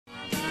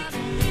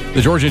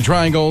The Georgian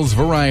Triangle's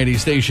Variety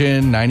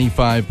Station,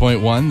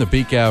 95.1, the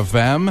Peak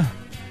FM.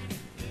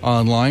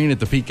 Online at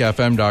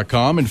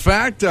thepeakfm.com. In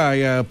fact,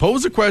 I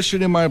posed a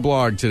question in my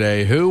blog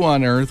today. Who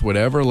on earth would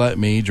ever let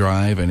me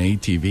drive an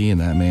ATV?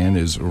 And that man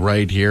is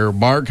right here.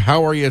 Mark,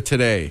 how are you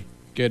today?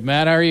 Good,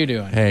 Matt. How are you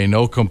doing? Hey,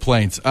 no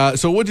complaints.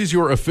 So what is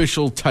your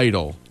official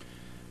title?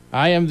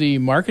 I am the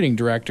marketing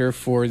director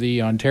for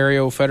the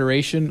Ontario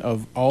Federation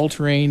of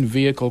All-Terrain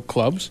Vehicle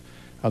Clubs,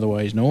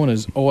 otherwise known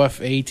as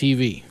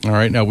OFATV. All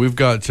right. Now, we've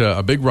got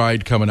a big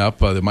ride coming up,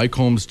 the Mike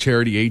Holmes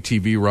Charity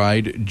ATV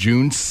Ride,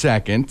 June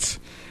 2nd.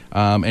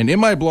 And in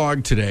my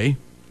blog today,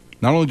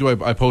 not only do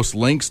I post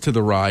links to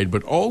the ride,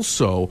 but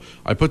also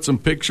I put some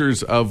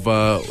pictures of,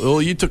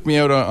 you took me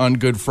out on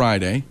Good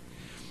Friday,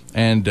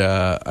 and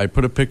I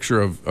put a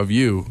picture of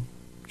you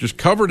just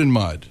covered in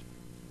mud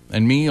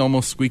and me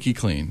almost squeaky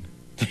clean.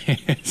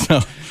 So,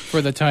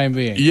 for the time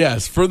being.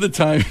 Yes, for the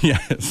time.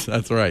 Yes,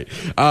 that's right.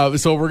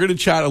 So we're going to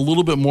chat a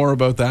little bit more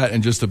about that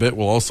in just a bit.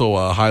 We'll also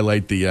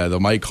highlight the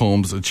Mike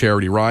Holmes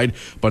charity ride.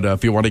 But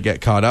if you want to get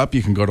caught up,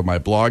 you can go to my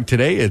blog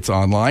today. It's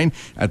online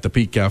at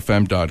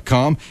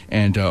thepeakfm.com,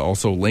 and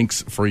also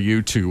links for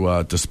you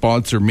to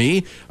sponsor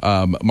me.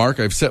 Mark,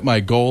 I've set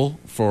my goal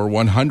for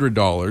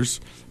 $100,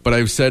 but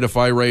I've said if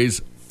I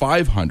raise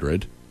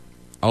 $500,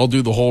 I'll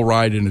do the whole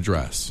ride in a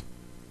dress.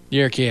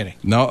 You're kidding.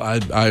 No,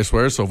 I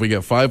swear. So if we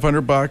get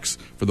 $500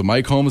 for the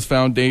Mike Holmes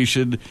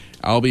Foundation,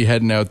 I'll be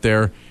heading out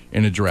there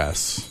in a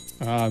dress.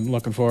 I'm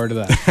looking forward to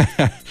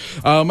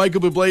that. Michael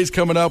Bublé's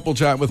coming up. We'll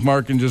chat with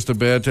Mark in just a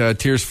bit.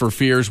 Tears for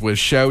Fears with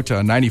Shout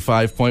on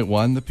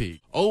 95.1 The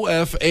Peak.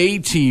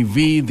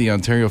 OFATV, the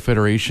Ontario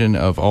Federation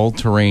of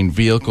All-Terrain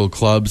Vehicle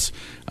Clubs.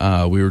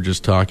 We were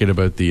just talking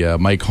about the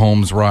Mike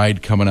Holmes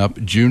ride coming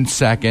up June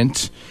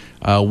 2nd.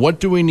 What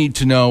do we need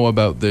to know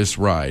about this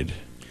ride?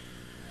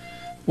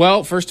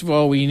 Well, first of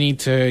all, we need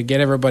to get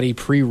everybody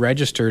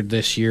pre-registered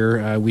this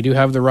year. We do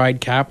have the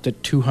ride capped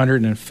at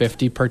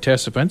 250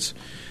 participants.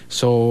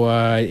 So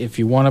if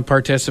you want to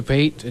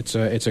participate, it's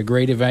a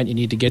great event. You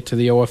need to get to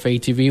the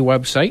OFATV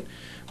website,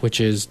 which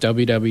is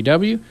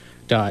www.ofatv.org.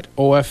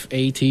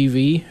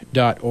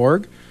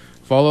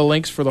 Follow the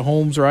links for the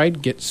Holmes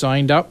ride. Get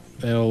signed up.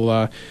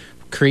 It'll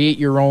create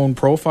your own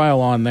profile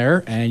on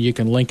there, and you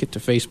can link it to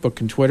Facebook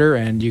and Twitter,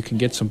 and you can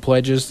get some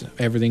pledges,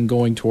 everything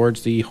going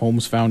towards the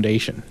Holmes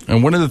Foundation.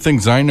 And one of the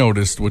things I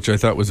noticed, which I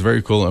thought was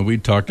very cool, and we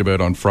talked about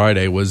on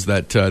Friday, was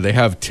that they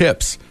have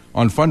tips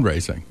on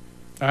fundraising.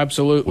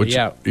 Absolutely, which,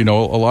 yeah. You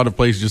know, a lot of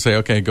places just say,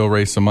 okay, go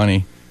raise some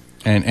money,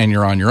 and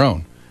you're on your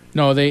own.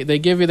 No, they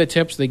give you the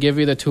tips, they give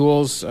you the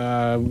tools.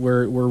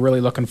 We're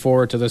really looking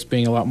forward to this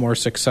being a lot more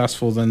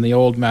successful than the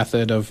old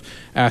method of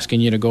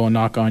asking you to go and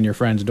knock on your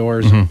friends'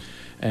 doors. Mm-hmm.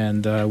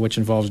 And which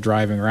involves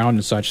driving around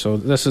and such. So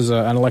this is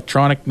an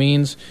electronic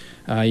means.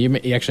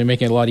 You're actually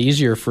making it a lot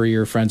easier for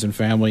your friends and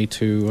family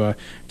to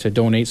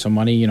donate some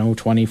money,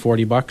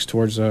 $20-$40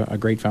 towards a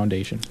great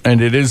foundation.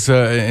 And it is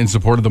in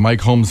support of the Mike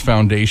Holmes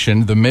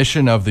Foundation. The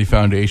mission of the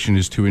foundation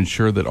is to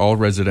ensure that all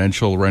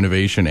residential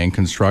renovation and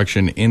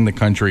construction in the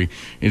country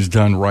is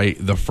done right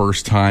the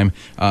first time.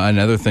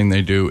 Another thing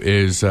they do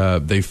is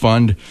they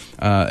fund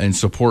and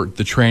support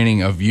the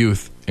training of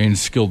youth in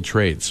skilled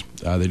trades.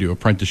 They do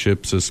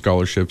apprenticeships,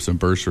 scholarships, and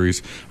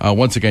bursaries.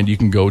 Once again, you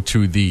can go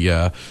to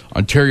the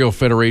Ontario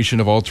Federation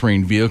of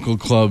All-Terrain Vehicle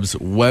Clubs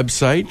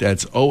website.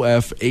 That's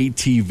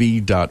ofatv.org,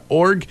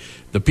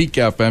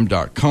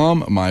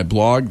 thepeakfm.com, my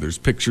blog. There's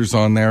pictures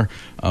on there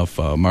of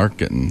Mark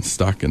getting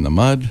stuck in the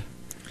mud.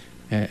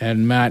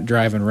 And Matt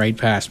driving right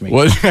past me.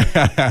 What?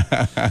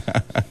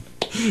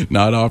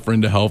 Not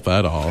offering to help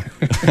at all.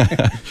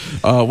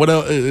 What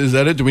else? Is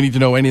that it? Do we need to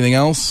know anything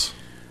else?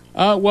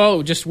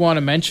 Well, just want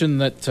to mention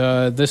that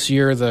this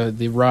year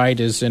the ride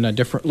is in a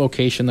different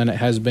location than it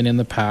has been in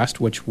the past,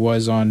 which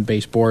was on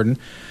Base Borden.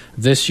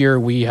 This year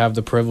we have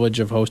the privilege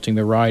of hosting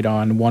the ride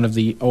on one of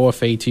the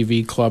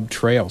OFATV club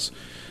trails.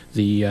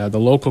 The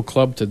local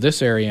club to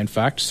this area, in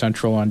fact,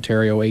 Central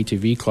Ontario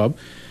ATV Club.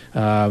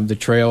 The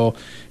trail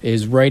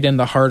is right in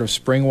the heart of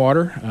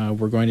Springwater.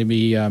 We're going to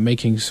be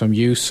making some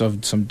use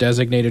of some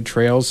designated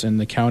trails in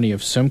the county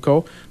of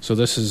Simcoe. So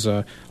this is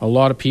a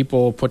lot of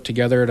people put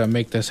together to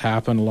make this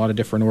happen, a lot of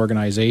different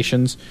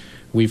organizations.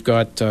 We've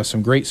got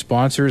some great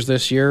sponsors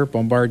this year.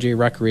 Bombardier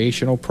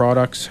Recreational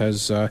Products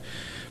has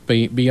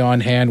be on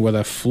hand with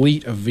a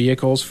fleet of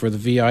vehicles for the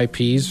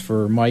VIPs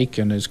for Mike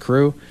and his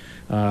crew.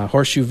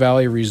 Horseshoe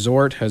Valley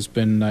Resort has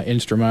been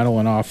instrumental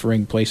in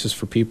offering places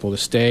for people to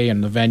stay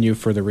and the venue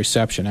for the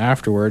reception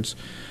afterwards.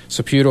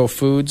 Saputo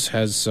Foods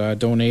has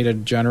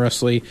donated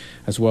generously,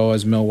 as well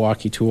as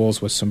Milwaukee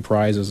Tools with some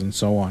prizes and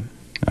so on.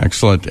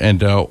 Excellent.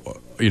 And,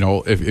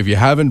 if you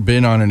haven't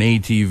been on an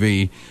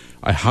ATV,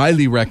 I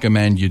highly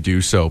recommend you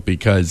do so,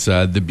 because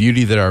the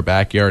beauty that our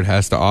backyard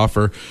has to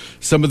offer,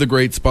 some of the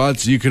great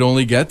spots you could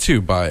only get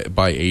to by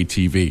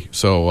ATV.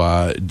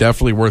 So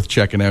definitely worth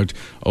checking out,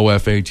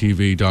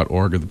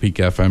 ofatv.org or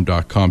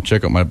thepeakfm.com.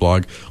 Check out my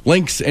blog.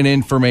 Links and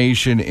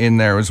information in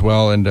there as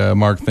well. And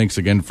Mark, thanks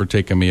again for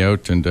taking me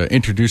out and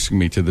introducing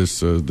me to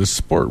this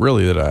sport,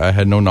 really, that I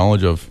had no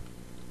knowledge of.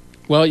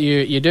 Well,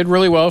 you did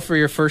really well for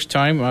your first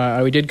time.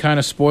 We did kind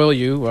of spoil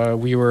you.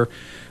 We were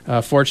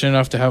fortunate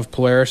enough to have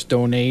Polaris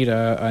donate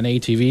an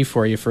ATV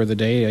for you for the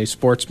day, a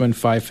Sportsman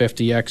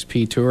 550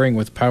 XP Touring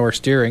with power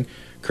steering,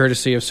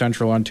 courtesy of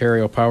Central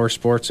Ontario Power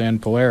Sports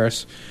and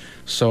Polaris.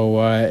 So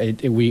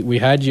we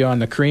had you on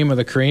the cream of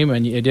the cream,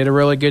 and you did a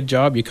really good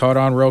job. You caught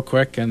on real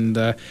quick,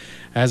 and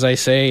as I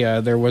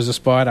say, there was a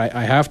spot,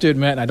 I have to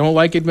admit, and I don't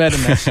like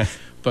admitting this,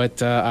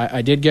 but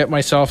I did get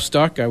myself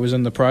stuck. I was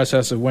in the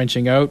process of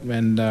winching out,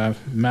 and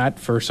Matt,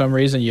 for some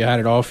reason, you had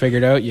it all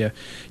figured out. You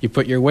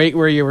put your weight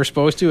where you were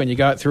supposed to, and you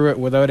got through it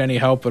without any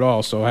help at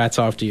all. So hats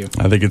off to you.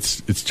 I think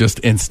it's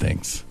just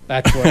instincts.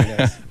 That's what it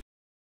is.